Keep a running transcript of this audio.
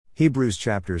Hebrews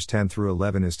chapters 10 through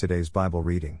 11 is today's Bible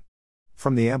reading.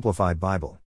 From the Amplified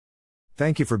Bible.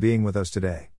 Thank you for being with us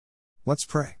today. Let's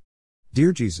pray.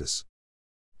 Dear Jesus,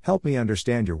 help me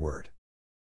understand your word.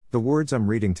 The words I'm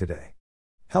reading today.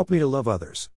 Help me to love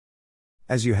others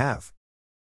as you have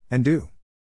and do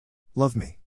love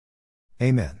me.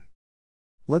 Amen.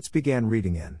 Let's begin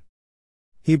reading in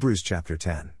Hebrews chapter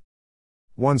 10.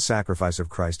 One sacrifice of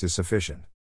Christ is sufficient.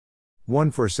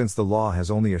 1 For since the law has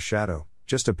only a shadow,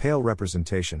 just a pale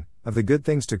representation, of the good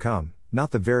things to come,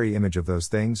 not the very image of those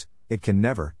things, it can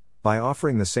never, by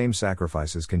offering the same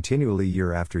sacrifices continually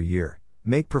year after year,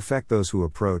 make perfect those who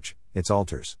approach its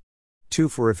altars. 2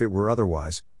 For if it were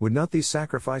otherwise, would not these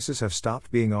sacrifices have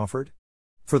stopped being offered?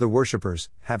 For the worshippers,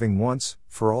 having once,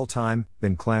 for all time,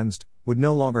 been cleansed, would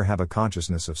no longer have a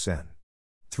consciousness of sin.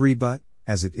 3 But,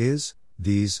 as it is,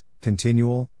 these,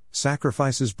 continual,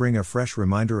 sacrifices bring a fresh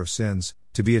reminder of sins,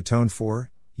 to be atoned for,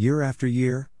 year after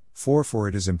year. 4 For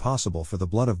it is impossible for the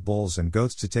blood of bulls and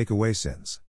goats to take away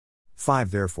sins. 5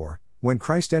 Therefore, when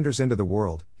Christ enters into the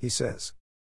world, he says,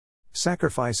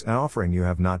 Sacrifice and offering you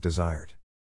have not desired.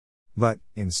 But,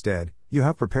 instead, you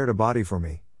have prepared a body for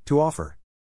me, to offer.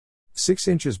 6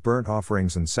 inches burnt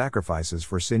offerings and sacrifices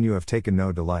for sin you have taken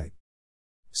no delight.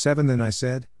 7 Then I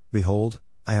said, Behold,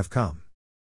 I have come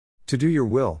to do your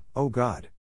will, O God,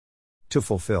 to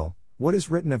fulfill what is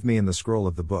written of me in the scroll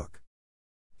of the book.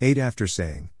 8 After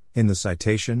saying, in the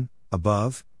citation,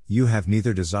 above, you have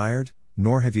neither desired,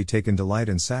 nor have you taken delight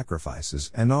in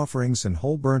sacrifices and offerings and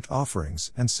whole burnt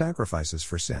offerings and sacrifices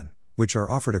for sin, which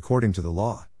are offered according to the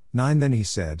law. 9 Then he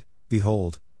said,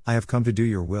 Behold, I have come to do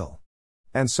your will.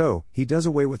 And so, he does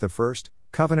away with the first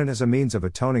covenant as a means of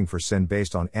atoning for sin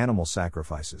based on animal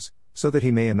sacrifices, so that he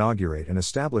may inaugurate and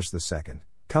establish the second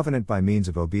covenant by means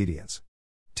of obedience.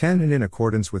 10 And in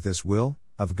accordance with this will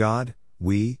of God,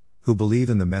 we, who believe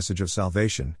in the message of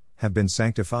salvation, have been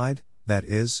sanctified, that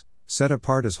is, set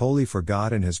apart as holy for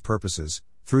God and his purposes,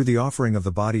 through the offering of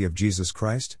the body of Jesus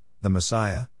Christ, the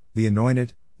Messiah, the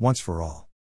Anointed, once for all.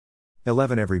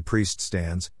 11 Every priest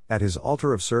stands at his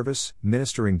altar of service,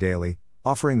 ministering daily,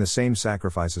 offering the same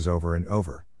sacrifices over and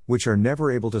over, which are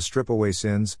never able to strip away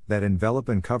sins that envelop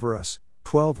and cover us.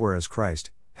 12 Whereas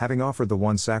Christ, having offered the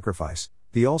one sacrifice,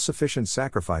 the all-sufficient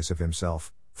sacrifice of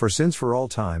himself, for sins for all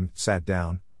time, sat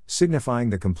down, signifying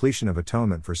the completion of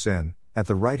atonement for sin, at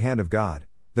the right hand of God,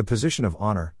 the position of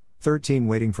honor. 13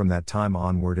 Waiting from that time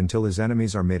onward until his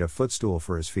enemies are made a footstool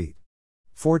for his feet.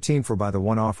 14 For by the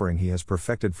one offering he has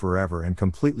perfected forever and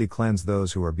completely cleansed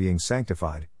those who are being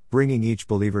sanctified, bringing each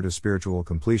believer to spiritual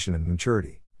completion and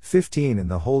maturity. 15 And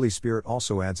the Holy Spirit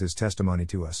also adds his testimony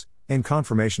to us, in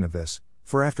confirmation of this,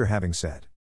 for after having said,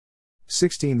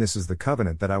 16 This is the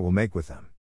covenant that I will make with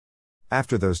them.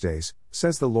 After those days,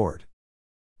 says the Lord,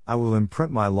 I will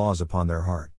imprint my laws upon their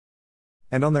heart,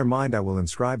 and on their mind I will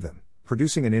inscribe them,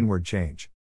 producing an inward change.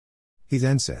 He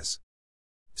then says,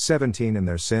 17 And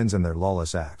their sins and their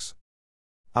lawless acts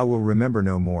I will remember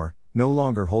no more, no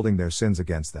longer holding their sins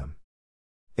against them.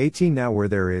 18 Now where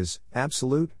there is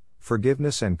absolute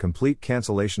forgiveness and complete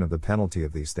cancellation of the penalty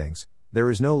of these things,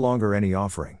 there is no longer any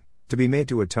offering to be made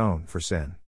to atone for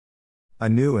sin. A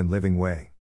new and living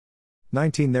way.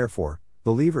 19 Therefore,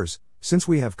 believers, since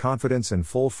we have confidence and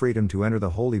full freedom to enter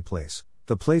the holy place,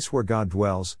 the place where God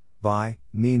dwells, by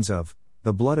means of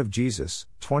the blood of Jesus.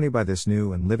 20 By this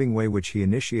new and living way which he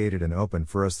initiated and opened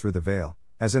for us through the veil,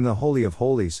 as in the Holy of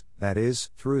Holies, that is,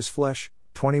 through his flesh.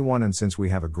 21 And since we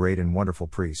have a great and wonderful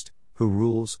priest, who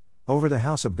rules over the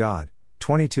house of God.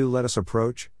 22 Let us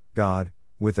approach God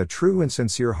with a true and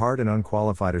sincere heart and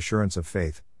unqualified assurance of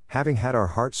faith, having had our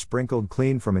hearts sprinkled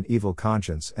clean from an evil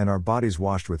conscience and our bodies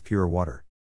washed with pure water.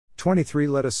 23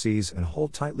 Let us seize and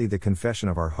hold tightly the confession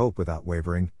of our hope without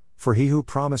wavering, for he who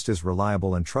promised is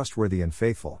reliable and trustworthy and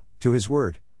faithful to his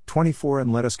word. 24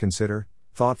 And let us consider,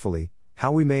 thoughtfully,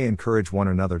 how we may encourage one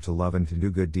another to love and to do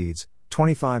good deeds.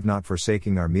 25 Not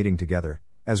forsaking our meeting together,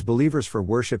 as believers for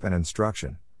worship and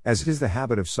instruction, as it is the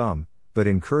habit of some, but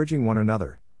encouraging one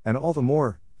another, and all the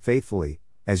more, faithfully,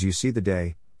 as you see the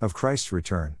day of Christ's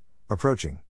return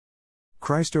approaching.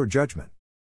 Christ or judgment.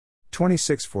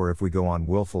 26 For if we go on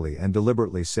willfully and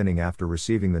deliberately sinning after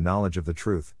receiving the knowledge of the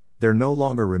truth, there no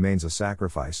longer remains a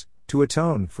sacrifice to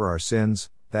atone for our sins,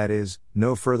 that is,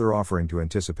 no further offering to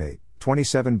anticipate.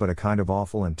 27 But a kind of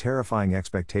awful and terrifying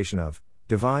expectation of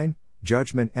divine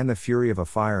judgment and the fury of a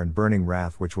fire and burning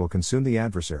wrath which will consume the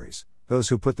adversaries, those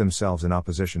who put themselves in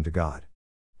opposition to God.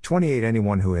 28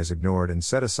 Anyone who has ignored and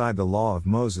set aside the law of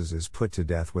Moses is put to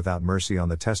death without mercy on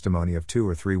the testimony of 2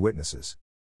 or 3 witnesses.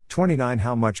 29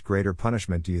 How much greater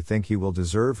punishment do you think he will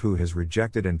deserve who has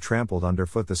rejected and trampled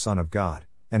underfoot the Son of God,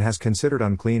 and has considered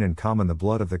unclean and common the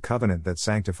blood of the covenant that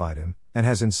sanctified him, and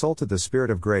has insulted the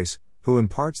Spirit of grace, who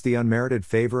imparts the unmerited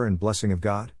favor and blessing of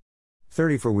God?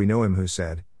 30 For we know him who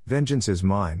said, Vengeance is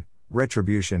mine,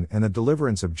 retribution and the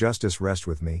deliverance of justice rest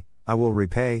with me, I will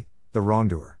repay, the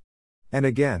wrongdoer. And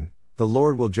again, the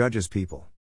Lord will judge his people.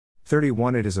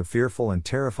 31 It is a fearful and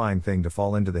terrifying thing to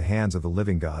fall into the hands of the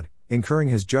living God, incurring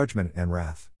his judgment and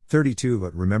wrath. 32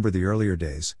 But remember the earlier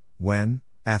days, when,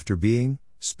 after being,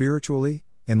 spiritually,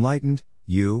 enlightened,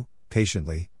 you,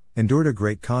 patiently, endured a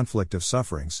great conflict of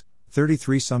sufferings.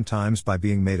 33 Sometimes by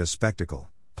being made a spectacle,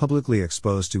 publicly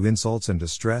exposed to insults and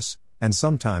distress, and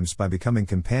sometimes by becoming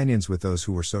companions with those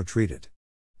who were so treated.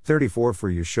 34 For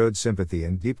you showed sympathy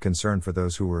and deep concern for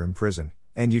those who were in prison,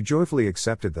 and you joyfully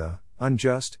accepted the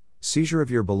unjust seizure of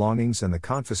your belongings and the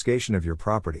confiscation of your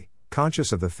property,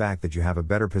 conscious of the fact that you have a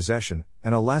better possession,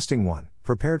 and a lasting one,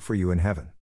 prepared for you in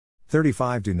heaven.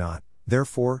 35 Do not,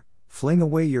 therefore, fling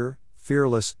away your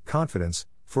fearless confidence,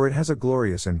 for it has a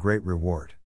glorious and great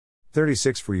reward.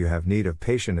 36 For you have need of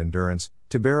patient endurance,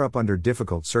 to bear up under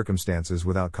difficult circumstances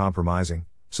without compromising,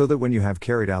 so that when you have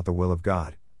carried out the will of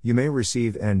God, you may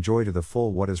receive and enjoy to the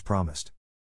full what is promised.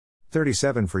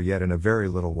 37 For yet in a very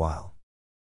little while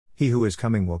he who is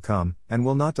coming will come, and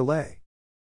will not delay.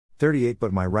 38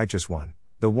 But my righteous one,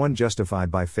 the one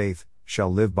justified by faith,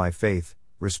 shall live by faith,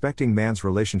 respecting man's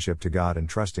relationship to God and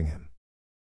trusting him.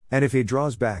 And if he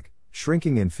draws back,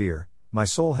 shrinking in fear, my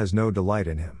soul has no delight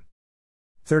in him.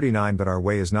 39 But our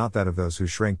way is not that of those who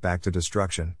shrink back to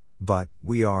destruction, but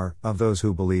we are of those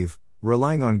who believe,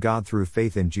 relying on God through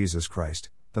faith in Jesus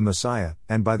Christ, the Messiah,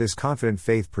 and by this confident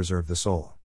faith preserve the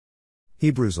soul.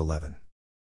 Hebrews 11.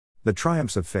 The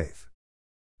triumphs of faith.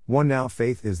 1 Now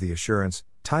faith is the assurance,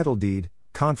 title deed,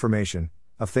 confirmation,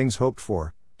 of things hoped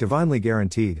for, divinely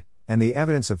guaranteed, and the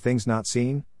evidence of things not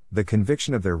seen, the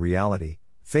conviction of their reality.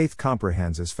 Faith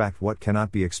comprehends as fact what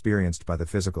cannot be experienced by the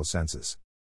physical senses.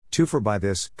 2 For by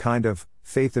this kind of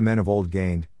faith the men of old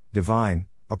gained divine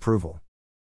approval.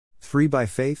 3 By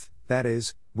faith, that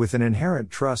is, with an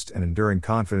inherent trust and enduring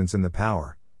confidence in the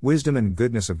power, wisdom and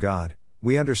goodness of God,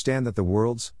 we understand that the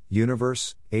worlds,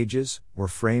 universe, ages, were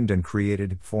framed and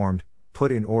created, formed,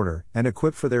 put in order, and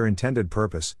equipped for their intended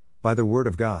purpose, by the word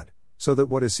of God, so that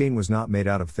what is seen was not made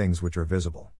out of things which are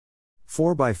visible.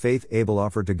 4 By faith Abel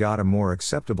offered to God a more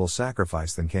acceptable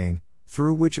sacrifice than Cain,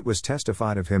 through which it was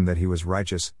testified of him that he was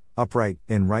righteous, upright,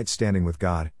 in right standing with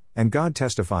God, and God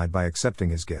testified by accepting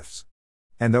his gifts.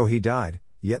 And though he died,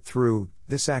 yet through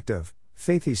this act of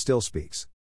faith he still speaks.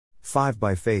 5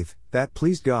 By faith, that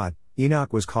pleased God,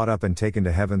 Enoch was caught up and taken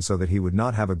to heaven so that he would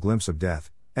not have a glimpse of death,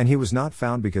 and he was not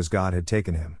found because God had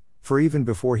taken him, for even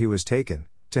before he was taken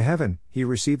to heaven, he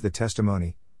received the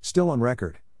testimony, still on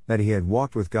record, that he had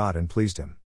walked with God and pleased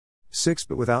him. 6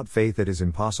 But without faith it is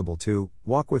impossible to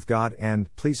walk with God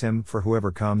and please him, for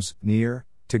whoever comes near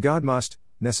to God must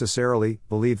necessarily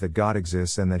believe that God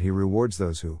exists and that he rewards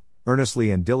those who earnestly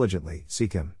and diligently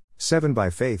seek him. 7 By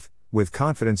faith, with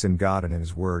confidence in God and in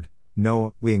his word,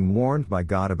 Noah, being warned by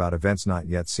God about events not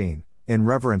yet seen, in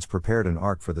reverence prepared an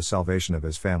ark for the salvation of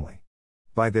his family.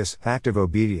 By this act of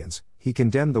obedience, he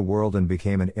condemned the world and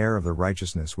became an heir of the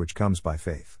righteousness which comes by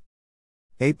faith.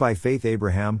 8 By faith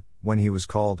Abraham, when he was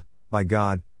called by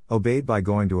God, obeyed by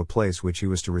going to a place which he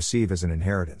was to receive as an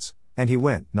inheritance, and he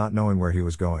went, not knowing where he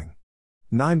was going.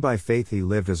 9 By faith he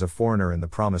lived as a foreigner in the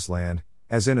promised land,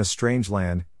 as in a strange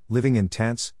land, living in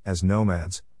tents, as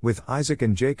nomads, with Isaac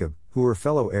and Jacob, who were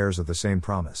fellow heirs of the same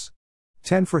promise.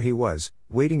 10 For he was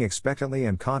waiting expectantly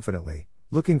and confidently,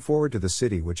 looking forward to the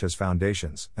city which has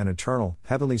foundations, an eternal,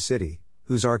 heavenly city,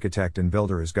 whose architect and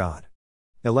builder is God.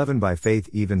 11 By faith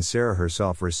even Sarah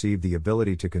herself received the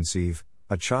ability to conceive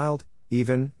a child,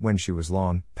 even when she was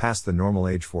long past the normal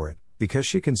age for it, because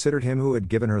she considered him who had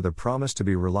given her the promise to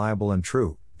be reliable and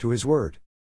true to his word.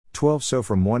 12 So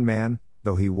from one man,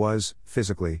 though he was,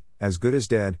 physically, as good as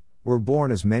dead, were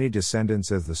born as many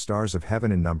descendants as the stars of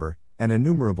heaven in number, and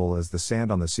innumerable as the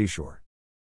sand on the seashore.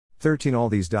 13 All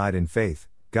these died in faith,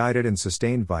 guided and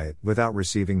sustained by it, without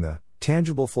receiving the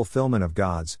tangible fulfillment of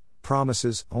God's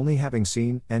promises, only having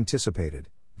seen, anticipated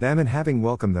them and having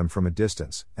welcomed them from a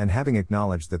distance, and having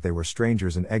acknowledged that they were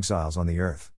strangers and exiles on the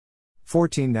earth.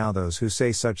 14 Now those who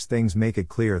say such things make it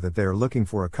clear that they are looking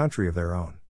for a country of their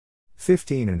own.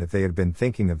 15 And if they had been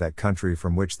thinking of that country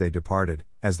from which they departed,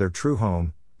 as their true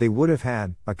home, they would have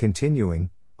had a continuing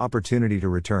opportunity to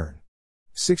return.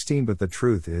 16 But the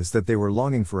truth is that they were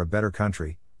longing for a better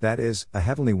country, that is, a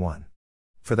heavenly one.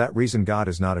 For that reason God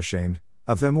is not ashamed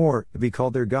of them or to be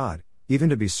called their God, even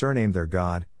to be surnamed their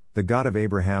God, the God of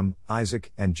Abraham,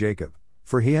 Isaac, and Jacob,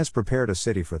 for he has prepared a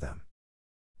city for them.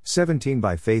 17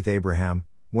 By faith Abraham,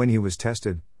 when he was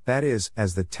tested, that is,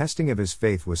 as the testing of his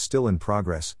faith was still in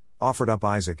progress, offered up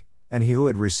Isaac, and he who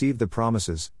had received the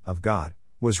promises of God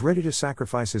was ready to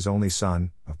sacrifice his only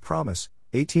son, of promise,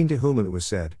 18, to whom it was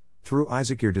said, through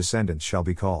Isaac your descendants shall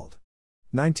be called.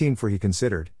 19 For he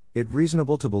considered it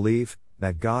reasonable to believe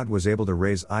that God was able to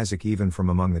raise Isaac even from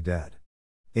among the dead.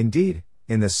 Indeed,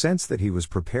 in the sense that he was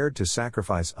prepared to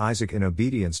sacrifice Isaac in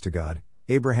obedience to God,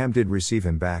 Abraham did receive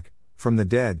him back from the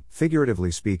dead,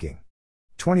 figuratively speaking.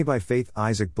 20 By faith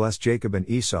Isaac blessed Jacob and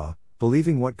Esau,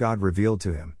 believing what God revealed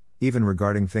to him, even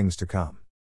regarding things to come.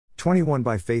 21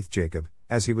 By faith Jacob,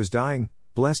 as he was dying,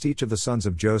 blessed each of the sons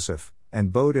of Joseph,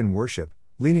 and bowed in worship,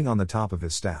 leaning on the top of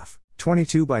his staff.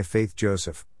 22 By faith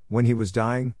Joseph, when he was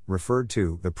dying, referred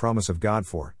to the promise of God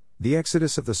for the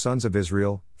exodus of the sons of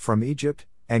Israel from Egypt,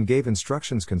 and gave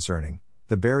instructions concerning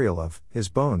the burial of his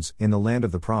bones in the land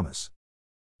of the promise.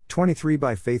 23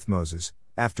 By faith Moses,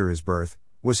 after his birth,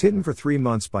 was hidden for 3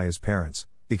 months by his parents,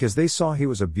 because they saw he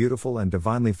was a beautiful and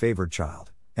divinely favored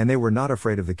child, and they were not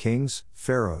afraid of the king's,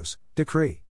 Pharaoh's,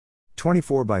 decree.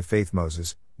 24 By faith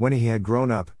Moses, when he had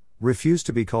grown up, refused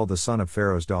to be called the son of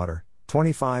Pharaoh's daughter.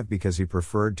 25 Because he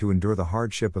preferred to endure the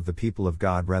hardship of the people of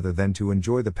God rather than to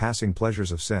enjoy the passing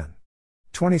pleasures of sin.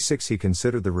 26 He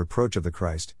considered the reproach of the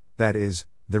Christ, that is,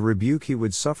 the rebuke he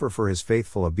would suffer for his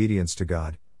faithful obedience to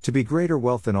God, to be greater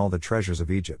wealth than all the treasures of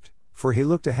Egypt, for he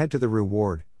looked ahead to the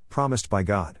reward promised by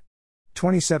God.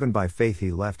 27 By faith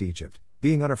he left Egypt,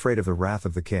 being unafraid of the wrath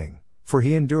of the king, for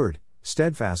he endured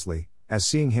steadfastly, as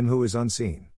seeing him who is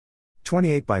unseen.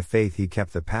 28 By faith he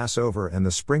kept the Passover and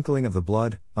the sprinkling of the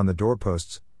blood on the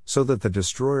doorposts, so that the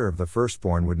destroyer of the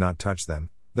firstborn would not touch them,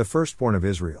 the firstborn of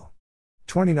Israel.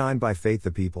 29 By faith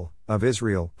the people of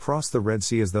Israel crossed the Red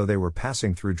Sea as though they were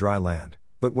passing through dry land,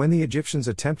 but when the Egyptians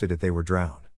attempted it they were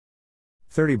drowned.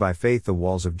 30 By faith the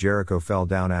walls of Jericho fell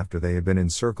down after they had been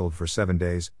encircled for 7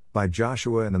 days, by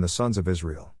Joshua and the sons of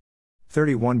Israel.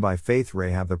 31 By faith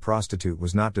Rahab the prostitute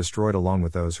was not destroyed along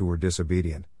with those who were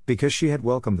disobedient, because she had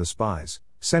welcomed the spies,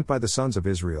 sent by the sons of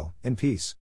Israel, in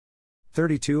peace.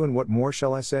 32 And what more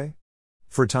shall I say?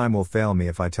 For time will fail me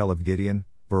if I tell of Gideon,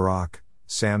 Barak,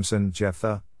 Samson,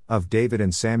 Jephthah, of David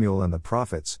and Samuel and the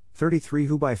prophets. 33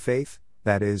 Who by faith,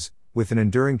 that is, with an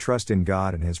enduring trust in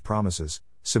God and his promises,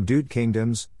 subdued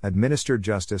kingdoms, administered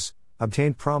justice,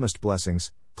 obtained promised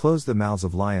blessings, closed the mouths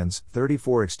of lions.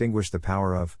 34 Extinguished the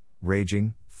power of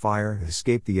raging fire,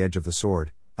 escaped the edge of the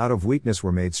sword, out of weakness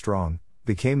were made strong,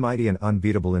 became mighty and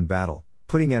unbeatable in battle,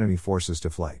 putting enemy forces to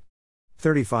flight.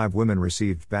 35 Women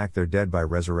received back their dead by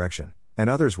resurrection, and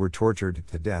others were tortured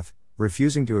to death,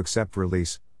 refusing to accept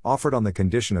release, offered on the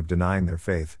condition of denying their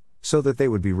faith, so that they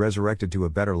would be resurrected to a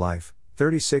better life.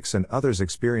 36 And others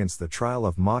experienced the trial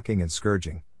of mocking and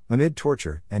scourging, amid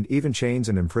torture, and even chains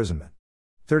and imprisonment.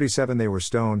 37 They were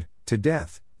stoned to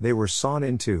death, they were sawn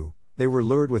in two, they were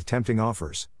lured with tempting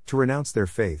offers, to renounce their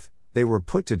faith, they were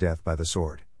put to death by the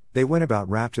sword. They went about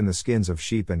wrapped in the skins of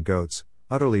sheep and goats,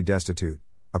 utterly destitute,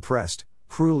 oppressed,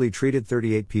 cruelly treated.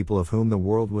 38 People of whom the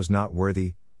world was not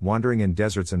worthy, wandering in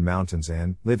deserts and mountains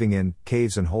and living in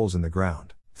caves and holes in the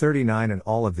ground. 39 And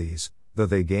all of these, though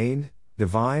they gained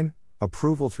divine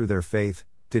approval through their faith,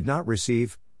 did not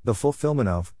receive the fulfillment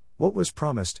of what was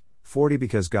promised. 40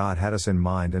 Because God had us in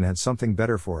mind and had something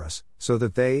better for us, so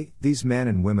that these men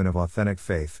and women of authentic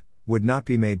faith, would not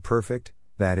be made perfect,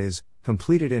 that is,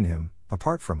 completed in Him,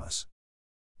 apart from us.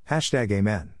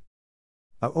 #Amen.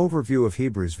 A overview of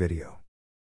Hebrews video.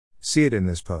 See it in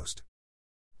this post.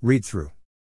 Read through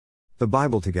the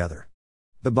Bible together.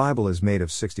 The Bible is made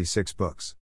of 66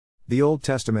 books. The Old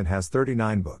Testament has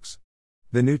 39 books.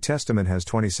 The New Testament has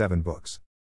 27 books.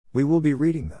 We will be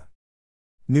reading the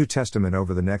New Testament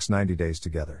over the next 90 days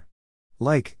together.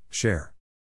 Like, share,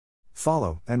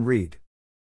 follow, and read.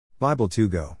 Bible to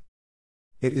go.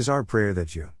 It is our prayer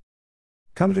that you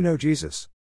come to know Jesus,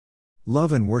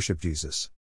 love and worship Jesus,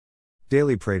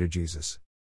 daily pray to Jesus,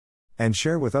 and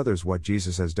share with others what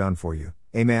Jesus has done for you.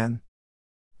 Amen.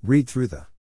 Read through the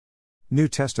New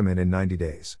Testament in 90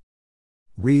 days.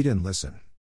 Read and listen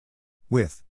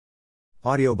with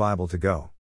Audio Bible to go.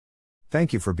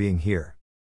 Thank you for being here,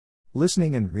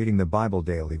 listening and reading the Bible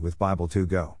daily with Bible to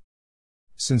go.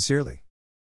 Sincerely,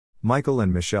 Michael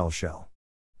and Michelle Shell.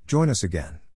 Join us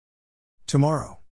again tomorrow.